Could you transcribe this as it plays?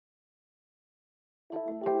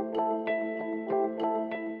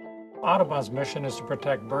Audubon's mission is to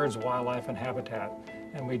protect birds, wildlife, and habitat.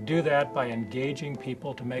 And we do that by engaging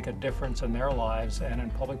people to make a difference in their lives and in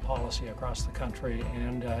public policy across the country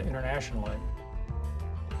and internationally.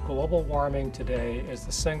 Global warming today is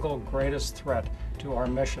the single greatest threat to our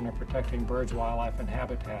mission of protecting birds, wildlife, and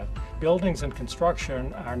habitat. Buildings and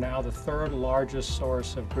construction are now the third largest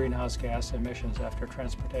source of greenhouse gas emissions after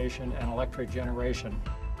transportation and electric generation.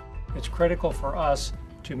 It's critical for us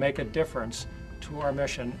to make a difference to our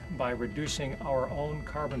mission by reducing our own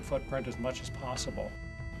carbon footprint as much as possible.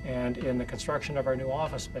 And in the construction of our new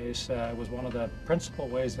office space was one of the principal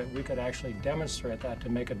ways that we could actually demonstrate that, to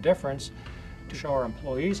make a difference, to show our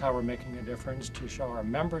employees how we're making a difference, to show our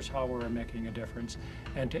members how we're making a difference,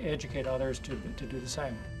 and to educate others to do the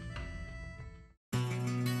same.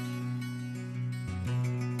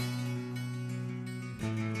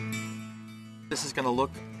 This is going to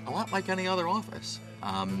look a lot like any other office,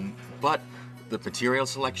 but the material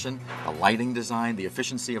selection, the lighting design, the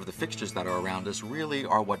efficiency of the fixtures that are around us really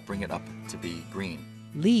are what bring it up to be green.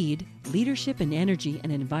 LEED, Leadership in Energy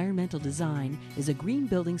and Environmental Design, is a green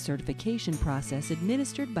building certification process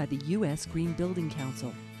administered by the U.S. Green Building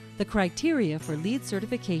Council. The criteria for LEED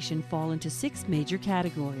certification fall into 6 major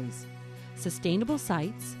categories: sustainable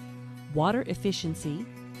sites, water efficiency,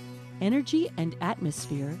 energy and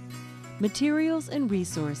atmosphere, materials and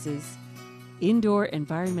resources, indoor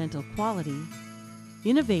environmental quality,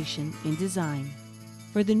 innovation in design.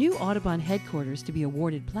 For the new Audubon headquarters to be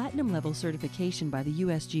awarded platinum-level certification by the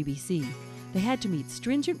USGBC, they had to meet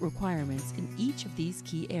stringent requirements in each of these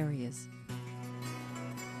key areas.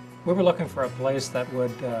 We were looking for a place that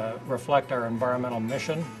would reflect our environmental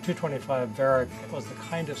mission. 225 Varick was the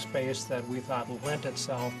kind of space that we thought lent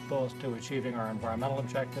itself both to achieving our environmental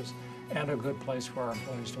objectives and a good place for our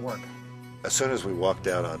employees to work. As soon as we walked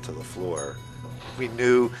out onto the floor, we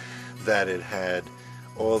knew that it had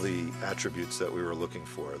all the attributes that we were looking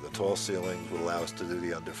for. The tall ceilings would allow us to do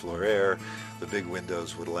the underfloor air. The big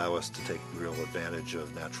windows would allow us to take real advantage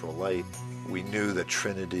of natural light. We knew that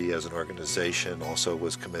Trinity as an organization also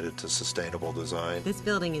was committed to sustainable design. This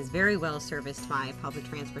building is very well serviced by public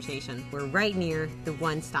transportation. We're right near the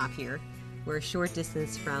one stop here. We're a short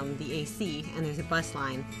distance from the AC, and there's a bus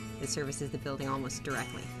line that services the building almost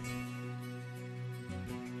directly.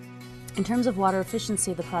 In terms of water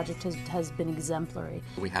efficiency, the project has been exemplary.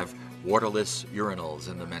 We have waterless urinals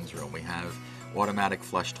in the men's room. We have automatic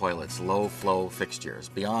flush toilets, low flow fixtures,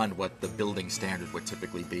 beyond what the building standard would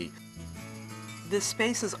typically be. This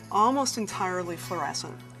space is almost entirely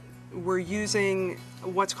fluorescent. We're using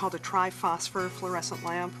what's called a triphosphor fluorescent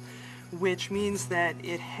lamp, which means that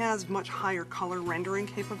it has much higher color rendering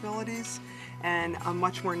capabilities and a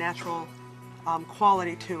much more natural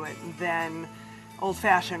quality to it than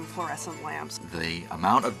old-fashioned fluorescent lamps. The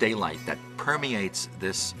amount of daylight that permeates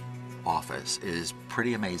this office is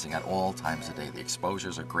pretty amazing at all times of day. The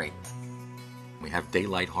exposures are great. We have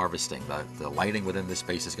daylight harvesting. The lighting within this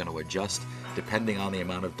space is going to adjust depending on the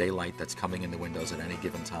amount of daylight that's coming in the windows at any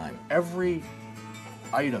given time. Every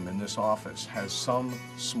item in this office has some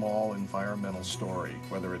small environmental story,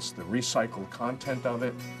 whether it's the recycled content of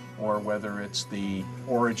it or whether it's the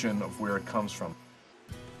origin of where it comes from.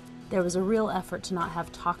 There was a real effort to not have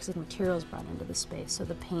toxic materials brought into the space, so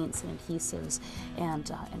the paints and adhesives and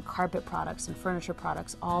carpet products and furniture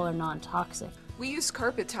products all are non-toxic. We use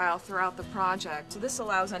carpet tile throughout the project, so this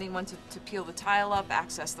allows anyone to peel the tile up,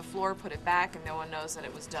 access the floor, put it back, and no one knows that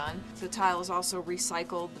it was done. The tile is also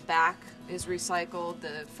recycled, the back is recycled,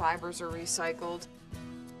 the fibers are recycled.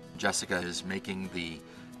 Jessica is making the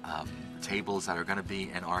tables that are going to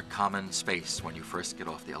be in our common space when you first get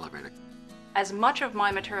off the elevator. As much of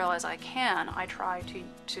my material as I can, I try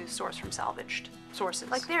to source from salvaged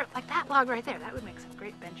sources. Like that log right there, that would make some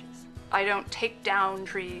great benches. I don't take down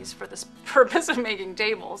trees for the purpose of making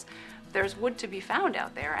tables. There's wood to be found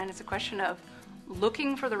out there, and it's a question of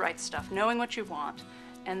looking for the right stuff, knowing what you want,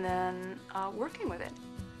 and then working with it.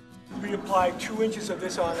 We applied 2 inches of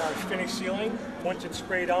this on our finished ceiling. Once it's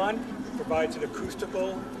sprayed on, it provides an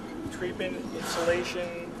acoustical treatment,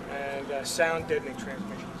 insulation, and sound deadening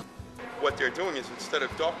transmission. What they're doing is, instead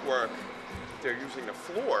of ductwork, they're using the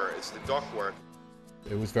floor as the ductwork.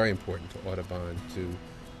 It was very important to Audubon to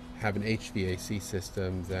have an HVAC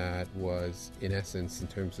system that was, in essence, in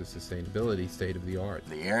terms of sustainability, state-of-the-art.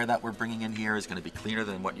 The air that we're bringing in here is going to be cleaner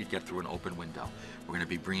than what you'd get through an open window. We're going to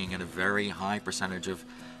be bringing in a very high percentage of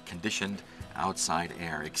conditioned outside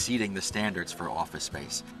air, exceeding the standards for office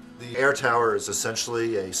space. The air tower is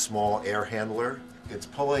essentially a small air handler. It's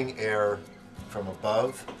pulling air from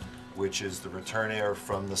above, which is the return air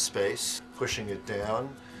from the space, pushing it down,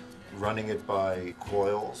 running it by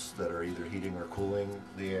coils that are either heating or cooling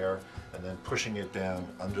the air, and then pushing it down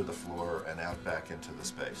under the floor and out back into the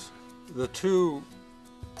space. The 2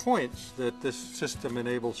 points that this system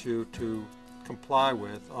enables you to comply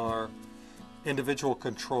with are individual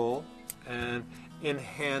control and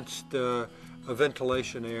enhanced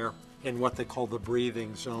ventilation air in what they call the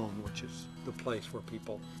breathing zone, which is the place where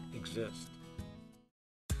people exist.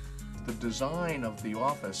 The design of the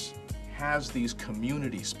office has these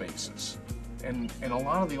community spaces, and a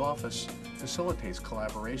lot of the office facilitates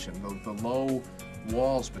collaboration. The low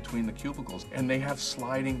walls between the cubicles, and they have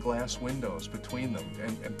sliding glass windows between them,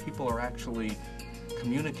 and people are actually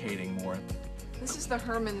communicating more. This is the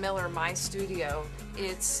Herman Miller My Studio.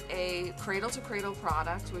 It's a cradle-to-cradle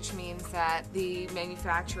product, which means that the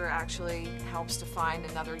manufacturer actually helps to find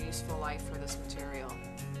another useful life for this material.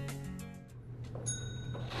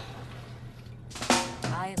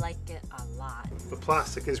 I like it a lot. The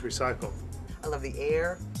plastic is recycled. I love the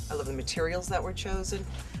air. I love the materials that were chosen.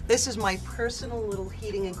 This is my personal little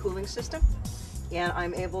heating and cooling system, and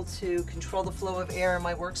I'm able to control the flow of air in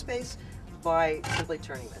my workspace by simply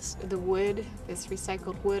turning this. The wood, this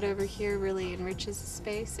recycled wood over here, really enriches the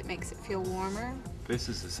space. It makes it feel warmer. This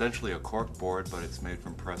is essentially a cork board, but it's made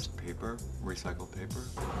from pressed paper, recycled paper.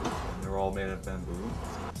 And they're all made of bamboo.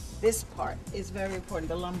 This part is very important,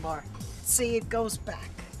 the lumbar. See, it goes back.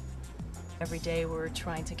 Every day we're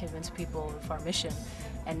trying to convince people of our mission,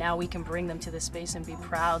 and now we can bring them to this space and be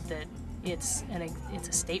proud that it's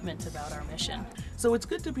a statement about our mission. So it's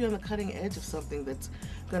good to be on the cutting edge of something that's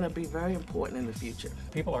going to be very important in the future.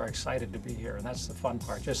 People are excited to be here, and that's the fun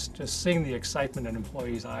part. Just seeing the excitement in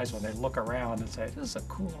employees' eyes when they look around and say, this is a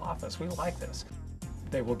cool office, we like this.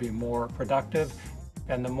 They will be more productive,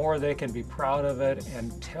 and the more they can be proud of it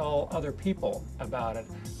and tell other people about it,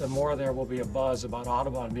 the more there will be a buzz about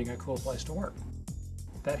Audubon being a cool place to work.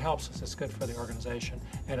 That helps us. It's good for the organization,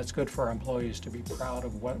 and it's good for our employees to be proud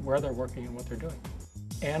of where they're working and what they're doing.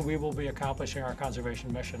 And we will be accomplishing our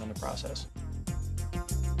conservation mission in the process.